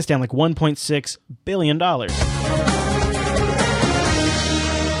pay Pakistan like $1.6 billion.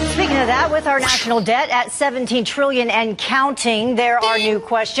 Speaking of that, with our national debt at $17 trillion and counting, there are new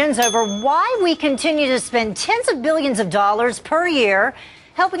questions over why we continue to spend tens of billions of dollars per year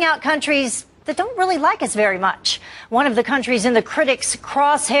helping out countries that don't really like us very much. One of the countries in the critics'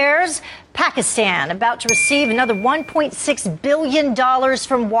 crosshairs, Pakistan, about to receive another $1.6 billion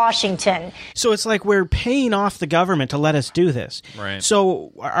from Washington. So it's like we're paying off the government to let us do this. Right.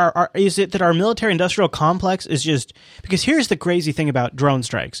 So is it that our military-industrial complex is just... Because here's the crazy thing about drone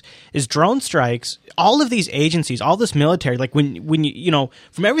strikes, is drone strikes, all of these agencies, all this military, like when you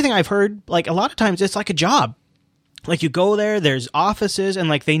from everything I've heard, like a lot of times it's like a job. Like you go there, there's offices, and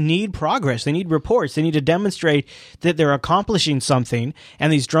like they need progress, they need reports, they need to demonstrate that they're accomplishing something,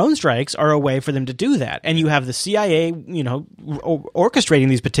 and these drone strikes are a way for them to do that. And you have the CIA, orchestrating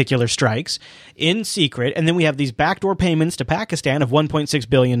these particular strikes in secret, and then we have these backdoor payments to Pakistan of $1.6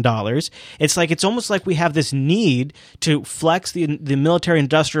 billion. It's almost like we have this need to flex the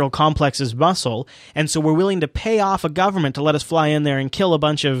military-industrial complex's muscle, and so we're willing to pay off a government to let us fly in there and kill a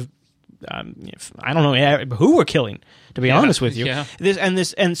bunch of I don't know who we're killing, to be honest with you. Yeah.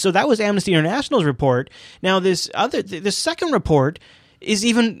 And so that was Amnesty International's report. Now this second report is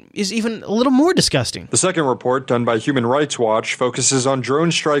even a little more disgusting. The second report, done by Human Rights Watch, focuses on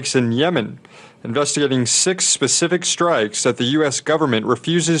drone strikes in Yemen, investigating 6 specific strikes that the U.S. government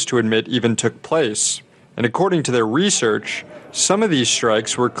refuses to admit even took place. And according to their research, some of these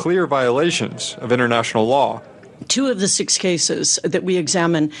strikes were clear violations of international law. 2 of the 6 cases that we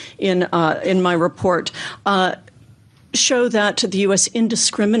examine in my report show that the U.S.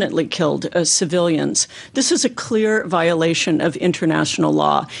 indiscriminately killed civilians. This is a clear violation of international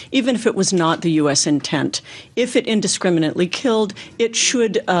law, even if it was not the U.S. intent. If it indiscriminately killed, it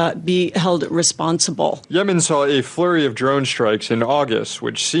should be held responsible. Yemen saw a flurry of drone strikes in August,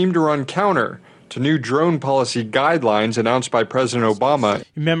 which seemed to run counter to new drone policy guidelines announced by President Obama.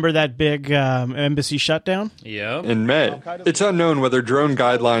 Remember that big embassy shutdown? Yeah. In May. It's unknown whether drone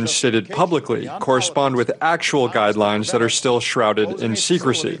guidelines stated publicly correspond with actual guidelines that are still shrouded in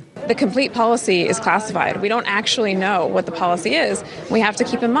secrecy. The complete policy is classified. We don't actually know what the policy is. We have to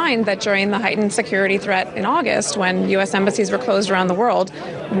keep in mind that during the heightened security threat in August, when U.S. embassies were closed around the world,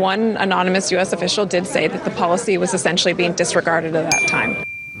 one anonymous U.S. official did say that the policy was essentially being disregarded at that time.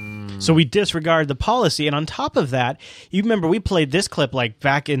 So we disregard the policy, and on top of that, you remember we played this clip like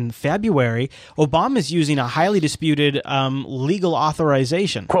back in February. Obama's using a highly disputed legal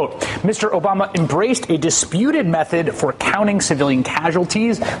authorization. Quote, Mr. Obama embraced a disputed method for counting civilian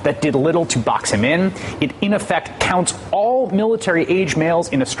casualties that did little to box him in. It, in effect, counts all military-age males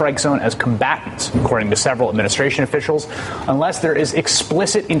in a strike zone as combatants, according to several administration officials, unless there is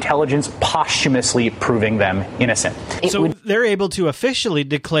explicit intelligence posthumously proving them innocent. So they're able to officially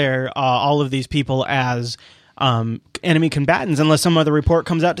declare all of these people as enemy combatants unless some other report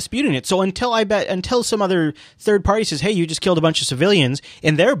comes out disputing it. So until some other third party says, hey, you just killed a bunch of civilians,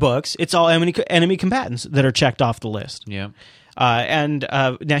 in their books, it's all enemy combatants that are checked off the list. Yeah.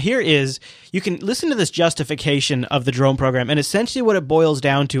 Now here is, you can listen to this justification of the drone program, and essentially what it boils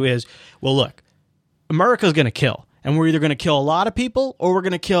down to is, well, look, America's going to kill, and we're either going to kill a lot of people or we're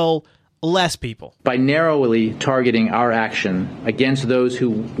going to kill less people. By narrowly targeting our action against those who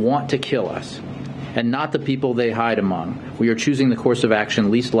want to kill us, and not the people they hide among. We are choosing the course of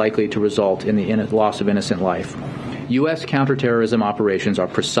action least likely to result in the loss of innocent life. U.S. counterterrorism operations are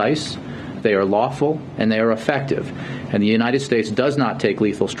precise, they are lawful, and they are effective. And the United States does not take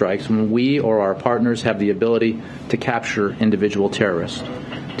lethal strikes when we or our partners have the ability to capture individual terrorists.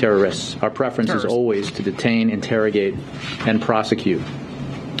 Our preference is always to detain, interrogate, and prosecute.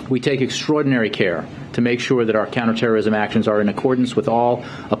 We take extraordinary care to make sure that our counterterrorism actions are in accordance with all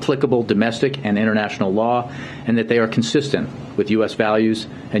applicable domestic and international law, and that they are consistent with U.S. values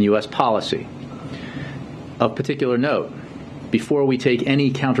and U.S. policy. Of particular note, before we take any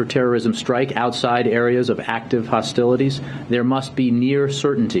counterterrorism strike outside areas of active hostilities, there must be near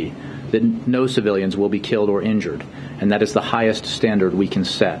certainty that no civilians will be killed or injured, and that is the highest standard we can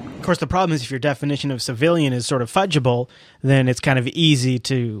set. Of course, the problem is if your definition of civilian is sort of fudgeable, then it's kind of easy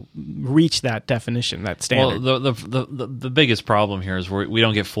to reach that definition, that standard. Well, the biggest problem here is we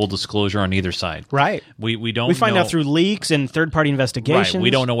don't get full disclosure on either side. Right. We don't. We find out through leaks and third-party investigations. Right. We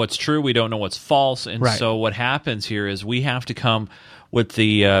don't know what's true. We don't know what's false, and Right. so what happens here is we have to come with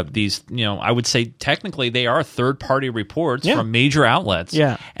these, I would say technically they are third-party reports from major outlets.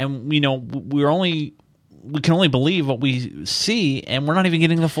 Yeah. And we can only believe what we see, and we're not even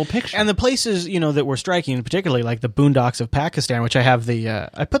getting the full picture. And the places, that we're striking, particularly like the boondocks of Pakistan, which I have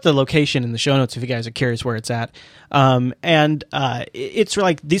I put the location in the show notes if you guys are curious where it's at. It's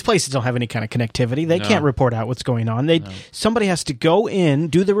like these places don't have any kind of connectivity. They can't report out what's going on. Somebody has to go in,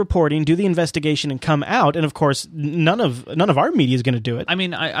 do the reporting, do the investigation, and come out. And of course, none of our media is going to do it. I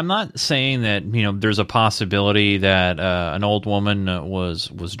mean, I'm not saying that there's a possibility that an old woman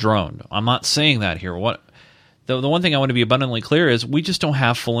was droned. I'm not saying that here. The one thing I want to be abundantly clear is we just don't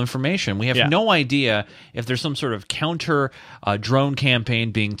have full information. We have no idea if there's some sort of counter drone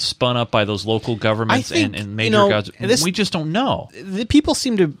campaign being spun up by those local governments and major governments. We just don't know. People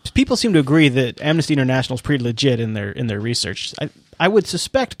seem to agree that Amnesty International is pretty legit in their research. I would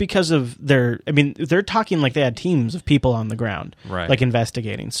suspect because of they're talking like they had teams of people on the ground, right, like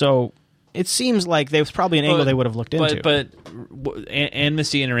investigating. So it seems like there was probably an angle they would have looked into. But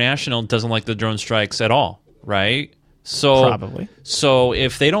Amnesty International doesn't like the drone strikes at all. Right? So probably. So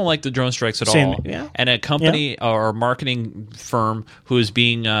if they don't like the drone strikes at all, and a company or marketing firm who is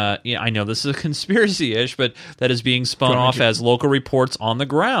being, I know this is a conspiracy-ish, but that is being spun off as local reports on the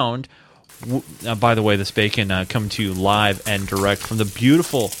ground. By the way, this bacon come to you live and direct from the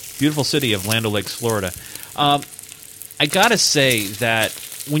beautiful, beautiful city of Land O'Lakes, Florida. I gotta say that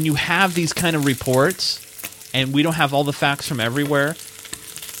when you have these kind of reports, and we don't have all the facts from everywhere,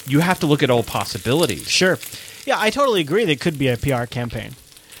 you have to look at all possibilities. Sure. Yeah, I totally agree that it could be a PR campaign.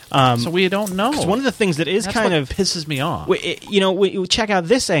 So we don't know. Because one of the things that is kind of pisses me off. We check out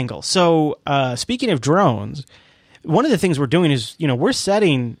this angle. So speaking of drones, one of the things we're doing is, we're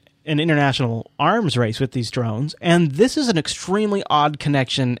setting an international arms race with these drones, and this is an extremely odd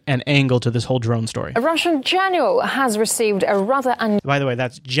connection and angle to this whole drone story. A Russian general has received a rather By the way,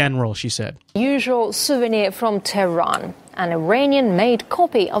 that's general, she said. Unusual souvenir from Tehran, an Iranian-made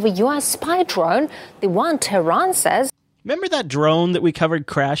copy of a U.S. spy drone, the one Tehran says. Remember that drone that we covered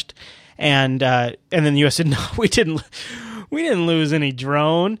crashed, and then the U.S. said, no, we didn't lose any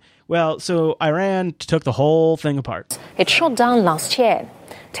drone. Well, so Iran took the whole thing apart. It shot down last year.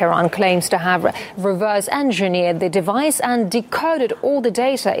 Tehran claims to have reverse engineered the device and decoded all the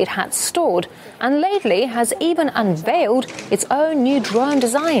data it had stored, and lately has even unveiled its own new drone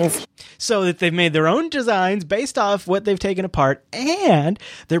designs. So that they've made their own designs based off what they've taken apart, and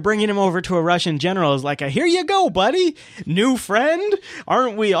they're bringing him over to a Russian general as like, here you go, buddy, new friend.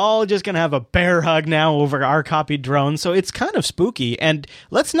 Aren't we all just going to have a bear hug now over our copied drone? So it's kind of spooky, and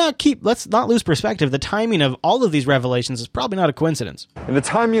let's not lose perspective. The timing of all of these revelations is probably not a coincidence. And the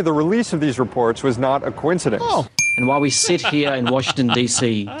timing of the release of these reports was not a coincidence. Oh. And while we sit here in Washington,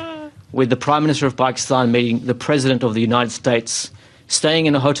 D.C., with the Prime Minister of Pakistan meeting the President of the United States, staying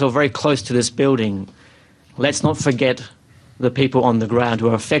in a hotel very close to this building, let's not forget the people on the ground who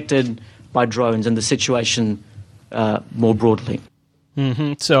are affected by drones and the situation more broadly.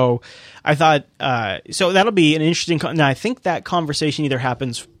 Mm-hmm. So I thought, so that'll be an interesting, now I think that conversation either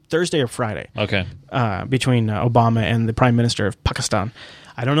happens Thursday or Friday. Okay. Between Obama and the Prime Minister of Pakistan.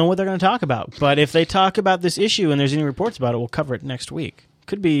 I don't know what they're going to talk about, but if they talk about this issue and there's any reports about it, we'll cover it next week.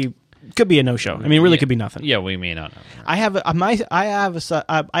 Could be a no-show. I mean, it really could be nothing. Yeah, we may not know. I have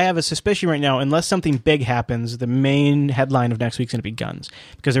a suspicion right now. Unless something big happens, the main headline of next week's going to be guns,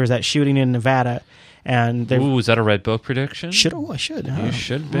 because there was that shooting in Nevada, and is that a Red Book prediction? I should. Huh? You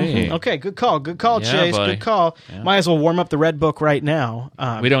should be. Mm-hmm. Okay, good call, yeah, Chase. buddy. Good call. Yeah. Might as well warm up the Red Book right now.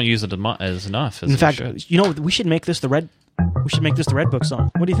 We don't use it as enough. In fact, we should make this the Red. We should make this the Red Book song.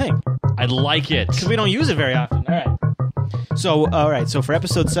 What do you think? I like it. Because we don't use it very often. All right. So for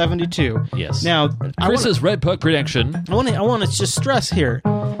episode 72. Yes. Now, Chris's Red Book prediction. I want to just stress here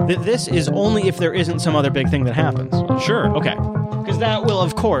that this is only if there isn't some other big thing that happens. Sure. Okay. Because that will,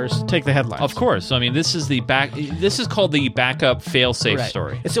 of course, take the headlines. Of course. I mean, this is called the backup fail-safe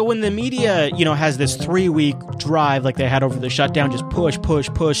story. And so when the media, has this 3-week drive like they had over the shutdown, just push,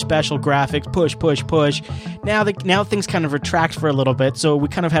 special graphics, push. Now things kind of retract for a little bit. So we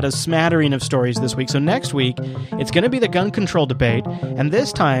kind of had a smattering of stories this week. So next week, it's going to be the gun control debate. And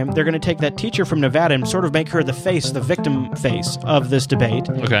this time, they're going to take that teacher from Nevada and sort of make her the victim face of this debate.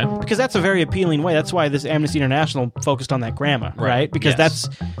 Okay. Because that's a very appealing way. That's why this Amnesty International focused on that grandma, right? Because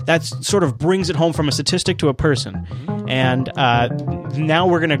that's sort of brings it home from a statistic to a person. And now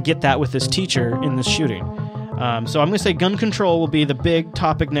we're going to get that with this teacher in this shooting. So I'm going to say gun control will be the big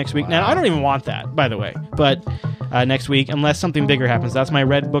topic next week. Now, I don't even want that, by the way. But next week, unless something bigger happens. That's my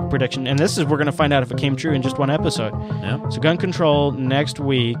Red Book prediction. And we're going to find out if it came true in just one episode. Yeah. So gun control next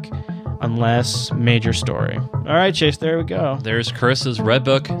week, unless major story. All right, Chase, there we go. There's Chris's Red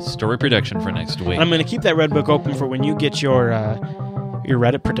Book story prediction for next week. And I'm going to keep that Red Book open for when you get your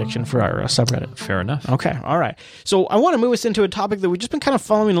Reddit prediction for our subreddit. Fair enough. Okay, all right. So I want to move us into a topic that we've just been kind of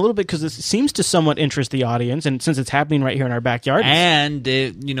following a little bit because it seems to somewhat interest the audience, and since it's happening right here in our backyard. And,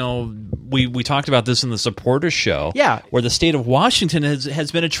 we talked about this in the supporters show. Yeah. Where the state of Washington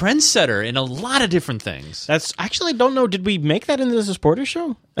has been a trendsetter in a lot of different things. That's actually, I don't know, did we make that into the supporters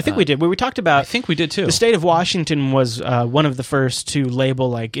show? I think we did. Where we talked about... I think we did too. The state of Washington was one of the first to label,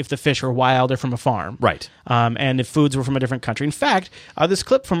 like, if the fish were wild or from a farm. Right. And if foods were from a different country. In fact, this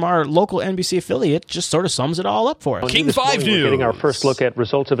clip from our local NBC affiliate just sort of sums it all up for us. King 5 News. We're getting our first look at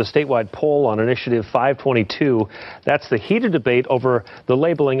results of a statewide poll on Initiative 522. That's the heated debate over the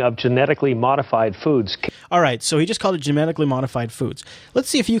labeling of genetically modified foods. All right, so he just called it genetically modified foods. Let's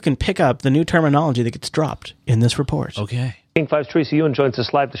see if you can pick up the new terminology that gets dropped in this report. Okay. King 5's Teresa Ewan joins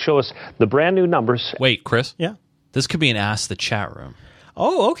us live to show us the brand new numbers. Wait, Chris? Yeah? This could be an Ask the Chat Room.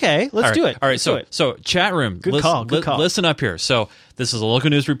 Oh, okay. Let's do it. All right, so chat room. Good call. Listen up here. So this is a local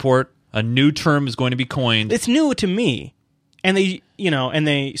news report. A new term is going to be coined. It's new to me. And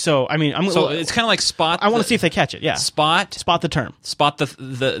so it's kind of like spot. I want to see if they catch it. Yeah. Spot the term. Spot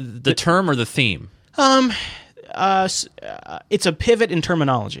the term or the theme. It's a pivot in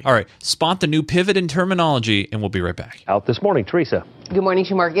terminology. All right. Spot the new pivot in terminology, and we'll be right back. Out this morning, Teresa. Good morning to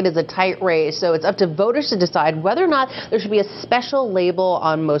you, Mark. It is a tight race, so it's up to voters to decide whether or not there should be a special label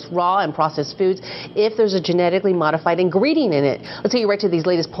on most raw and processed foods if there's a genetically modified ingredient in it. Let's get you right to these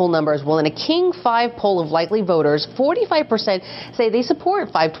latest poll numbers. Well, in a King 5 poll of likely voters, 45% say they support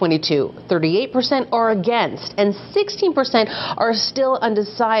 522, 38% are against, and 16% are still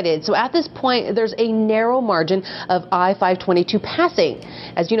undecided. So at this point, there's a narrow margin of I-522 passing.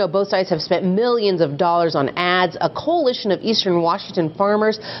 As you know, both sides have spent millions of dollars on ads. A coalition of Eastern Washington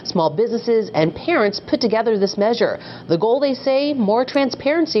farmers, small businesses, and parents put together this measure. The goal, they say, more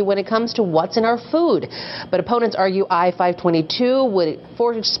transparency when it comes to what's in our food. But opponents argue I-522 would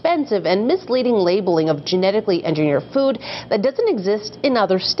force expensive and misleading labeling of genetically engineered food that doesn't exist in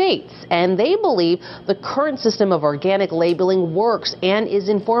other states. And they believe the current system of organic labeling works and is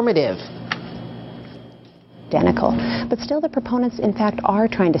informative. Identical. But still, the proponents, in fact, are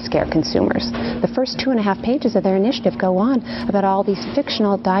trying to scare consumers. The first 2.5 pages of their initiative go on about all these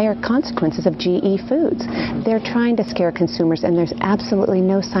fictional, dire consequences of GE foods. They're trying to scare consumers, and there's absolutely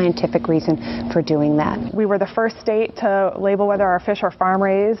no scientific reason for doing that. We were the first state to label whether our fish are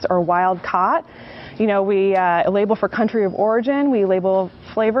farm-raised or wild-caught. You know, we label for country of origin, we label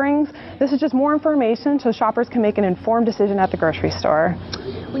flavorings. This is just more information so shoppers can make an informed decision at the grocery store.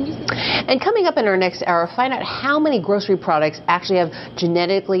 And coming up in our next hour, find out how many grocery products actually have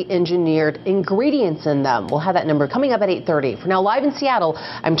genetically engineered ingredients in them. We'll have that number coming up at 8:30. For now, live in Seattle,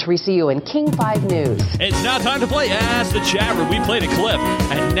 I'm Teresa Ewan, King 5 News. It's now time to play Ask the Chat Room. We played a clip,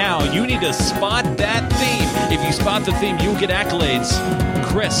 and now you need to spot that theme. If you spot the theme, you'll get accolades.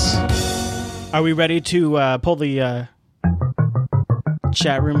 Chris. Are we ready to pull the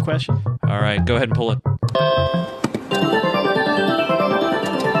chat room question? All right, go ahead and pull it.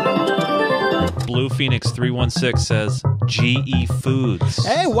 Blue Phoenix 316 says GE Foods.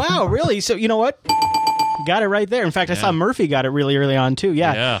 Hey, wow, really? So you know what? Got it right there. In fact, I saw Murphy got it really early on, too.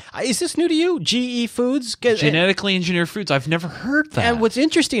 Yeah. Is this new to you? GE Foods? Genetically engineered foods. I've never heard that. And what's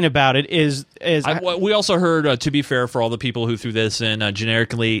interesting about it is we also heard, to be fair, for all the people who threw this in,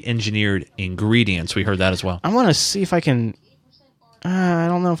 genetically engineered ingredients. We heard that as well. I want to see if I can... I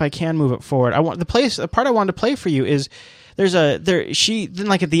don't know if I can move it forward. The part I wanted to play for you is she then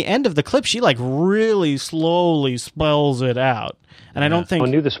like at the end of the clip, she like really slowly spells it out. And I don't think...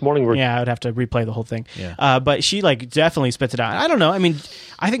 New this morning... Yeah, I would have to replay the whole thing. Yeah. But she like definitely spits it out. I don't know. I mean,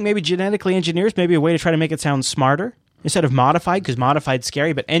 I think maybe genetically engineers maybe a way to try to make it sound smarter instead of modified, because modified's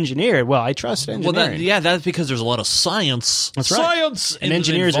scary, but engineered, well, I trust engineering. Well, that's because there's a lot of science. That's right. Science! And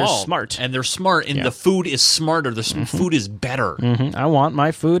engineers are involved. smart. And they're smart, and the food is smarter. The food is better. I want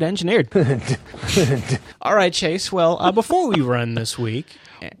my food engineered. All right, Chase. Well, before we run this week...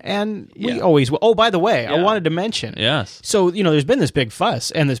 And we always will. Oh, by the way, I wanted to mention. Yes. So, there's been this big fuss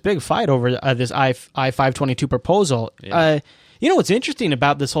and this big fight over this I-522 proposal. Yeah. What's interesting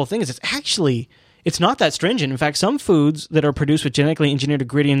about this whole thing is it's not that stringent. In fact, some foods that are produced with genetically engineered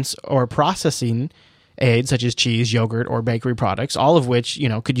ingredients or processing aids, such as cheese, yogurt, or bakery products, all of which,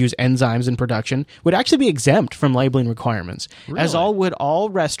 could use enzymes in production, would actually be exempt from labeling requirements. Really? As would all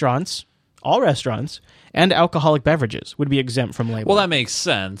restaurants, and alcoholic beverages would be exempt from labeling. Well, that makes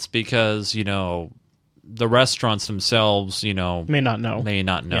sense because, the restaurants themselves, may not know. Yeah.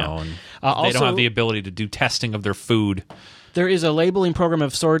 And they don't have the ability to do testing of their food. There is a labeling program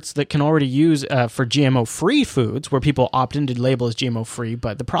of sorts that can already use for GMO-free foods, where people opt in to label as GMO-free,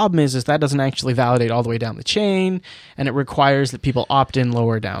 but the problem is that doesn't actually validate all the way down the chain, and it requires that people opt in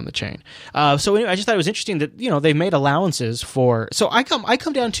lower down the chain. So anyway, I just thought it was interesting that they made allowances for. So I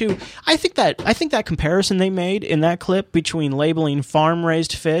come down to I think that comparison they made in that clip between labeling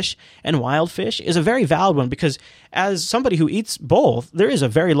farm-raised fish and wild fish is a very valid one, because as somebody who eats both, there is a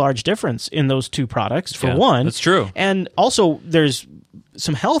very large difference in those two products, for one. That's true. And also, there's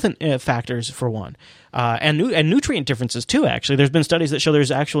some health factors, for one, and nutrient differences, too, actually. There's been studies that show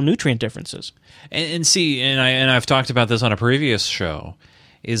there's actual nutrient differences. And I've talked about this on a previous show,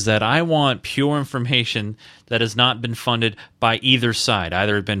 is that I want pure information that has not been funded by either side.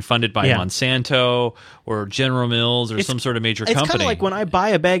 Either it's been funded by Monsanto or General Mills or some sort of major company. It's kind of like when I buy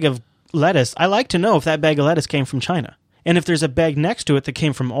a bag of lettuce, I like to know if that bag of lettuce came from China. And if there's a bag next to it that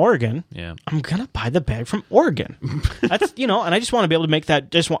came from Oregon, I'm going to buy the bag from Oregon. That's, and I just want to be able to make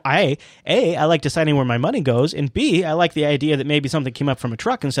that, I like deciding where my money goes, and B, I like the idea that maybe something came up from a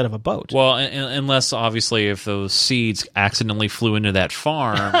truck instead of a boat. Well, unless, obviously, if those seeds accidentally flew into that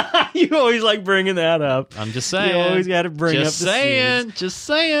farm. You always like bringing that up. I'm just saying. You always got to bring up the seeds. Just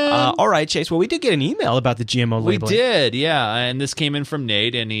saying. All right, Chase. Well, we did get an email about the GMO labeling. We did, yeah. And this came in from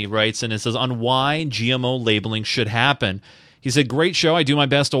Nate, and he writes, and it says, on why GMO labeling should happen. He said, great show. I do my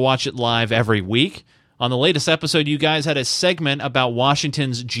best to watch it live every week. On the latest episode, you guys had a segment about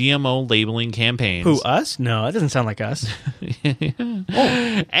Washington's GMO labeling campaigns. Who, us? No, that doesn't sound like us.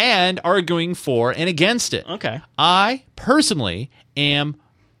 And arguing for and against it. Okay. I personally am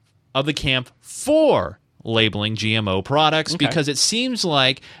of the camp for labeling GMO products because it seems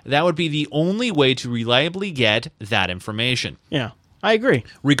like that would be the only way to reliably get that information. Yeah. I agree.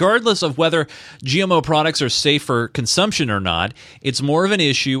 Regardless of whether GMO products are safe for consumption or not, it's more of an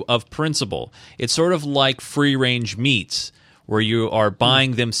issue of principle. It's sort of like free-range meats, where you are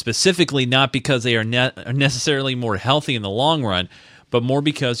buying them specifically not because they are necessarily more healthy in the long run, but more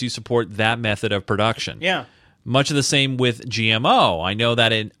because you support that method of production. Yeah. Much of the same with GMO. I know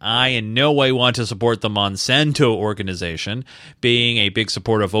that I in no way want to support the Monsanto organization, being a big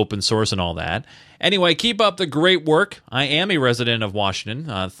supporter of open source and all that. Anyway, keep up the great work. I am a resident of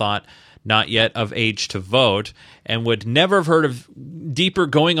Washington, thought not yet of age to vote, and would never have heard of deeper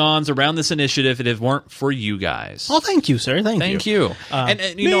going-ons around this initiative if it weren't for you guys. Well, thank you, sir. Thank you. And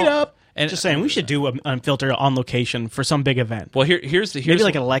you meet up. And just saying, we should do a Unfiltered on location for some big event. Well, here's maybe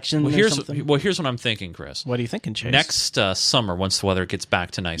like an election or something. Well, here's what I'm thinking, Chris. What are you thinking, Chase? Next summer, once the weather gets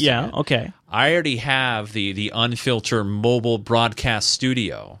back to nice again, okay. I already have the Unfiltered mobile broadcast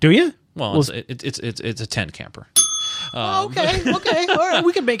studio. Do you? Well, it's a tent camper. Okay. All right.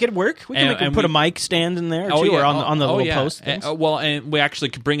 We can make it work. We can put a mic stand in there, too, or on the little post. And we actually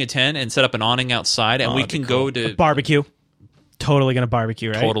could bring a tent and set up an awning outside, and we can go to... A barbecue. Totally going to barbecue,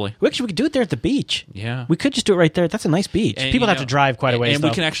 right? Totally. We could do it there at the beach. Yeah. We could just do it right there. That's a nice beach. And, people have to drive quite a ways, and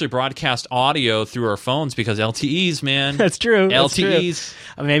we can actually broadcast audio through our phones because LTEs, man. That's true. LTEs.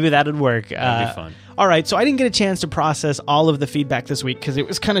 Maybe that would work. That'd be fun. All right, so I didn't get a chance to process all of the feedback this week because it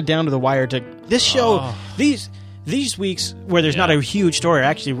was kind of down to the wire. This show, these weeks where there's not a huge story are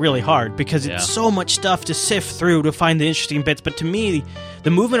actually really hard because it's so much stuff to sift through to find the interesting bits. But to me,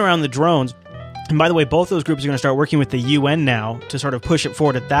 the movement around the drones And by the way, both those groups are going to start working with the UN now to sort of push it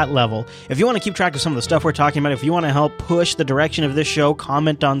forward at that level. If you want to keep track of some of the stuff we're talking about, if you want to help push the direction of this show,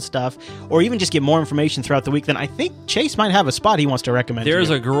 comment on stuff, or even just get more information throughout the week, then I think Chase might have a spot he wants to recommend. There's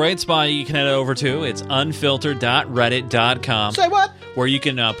a great spot you can head over to. It's unfiltered.reddit.com. Say what? Where you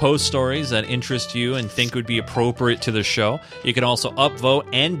can post stories that interest you and think would be appropriate to the show. You can also upvote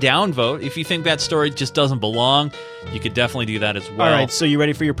and downvote. If you think that story just doesn't belong, you could definitely do that as well. All right, so you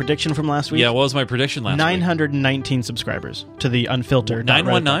ready for your prediction from last week? Yeah, what was my prediction last week? 919 subscribers to the Unfiltered.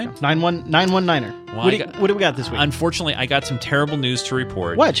 919? 919er. Well, what do we got this week? Unfortunately, I got some terrible news to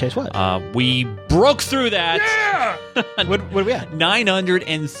report. What, Chase? What? We broke through that. Yeah! what do we got?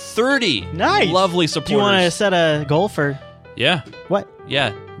 930. Nice. Lovely supporters. Do you want to set a goal for... Yeah. What?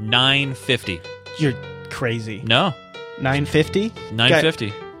 Yeah, 950. You're crazy. No. 950?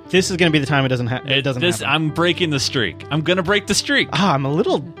 950. This is going to be the time it doesn't happen. I'm breaking the streak. I'm going to break the streak. I'm a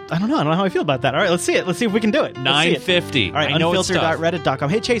little... I don't know how I feel about that. All right, let's see it. Let's see if we can do it. 950. All right, I know unfiltered.reddit.com.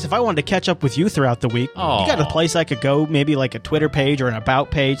 Hey, Chase, if I wanted to catch up with you throughout the week, you got a place I could go, maybe like a Twitter page or an About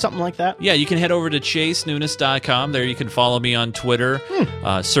page, something like that? Yeah, you can head over to chasenunes.com. There you can follow me on Twitter,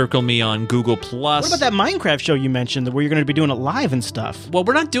 circle me on Google+. What about that Minecraft show you mentioned where you're going to be doing it live and stuff? Well,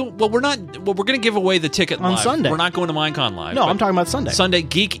 we're going to give away the ticket on live. Sunday. We're not going to Minecon live. No, I'm talking about Sunday. Sunday,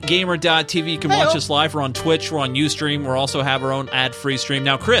 geekgamer.tv. You can watch us live. We're on Twitch. We're on Ustream. We also have our own ad-free stream.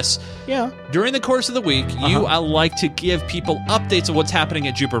 Now, Chris, during the course of the week, I like to give people updates of what's happening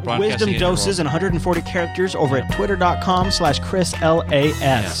at Jupiter Broadcasting. Wisdom doses and 140 characters over at twitter.com/ChrisLAS.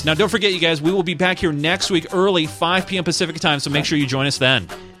 Yes. Now, don't forget, you guys, we will be back here next week early, 5 p.m. Pacific time, so make sure you join us then.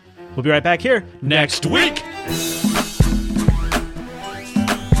 We'll be right back here next week.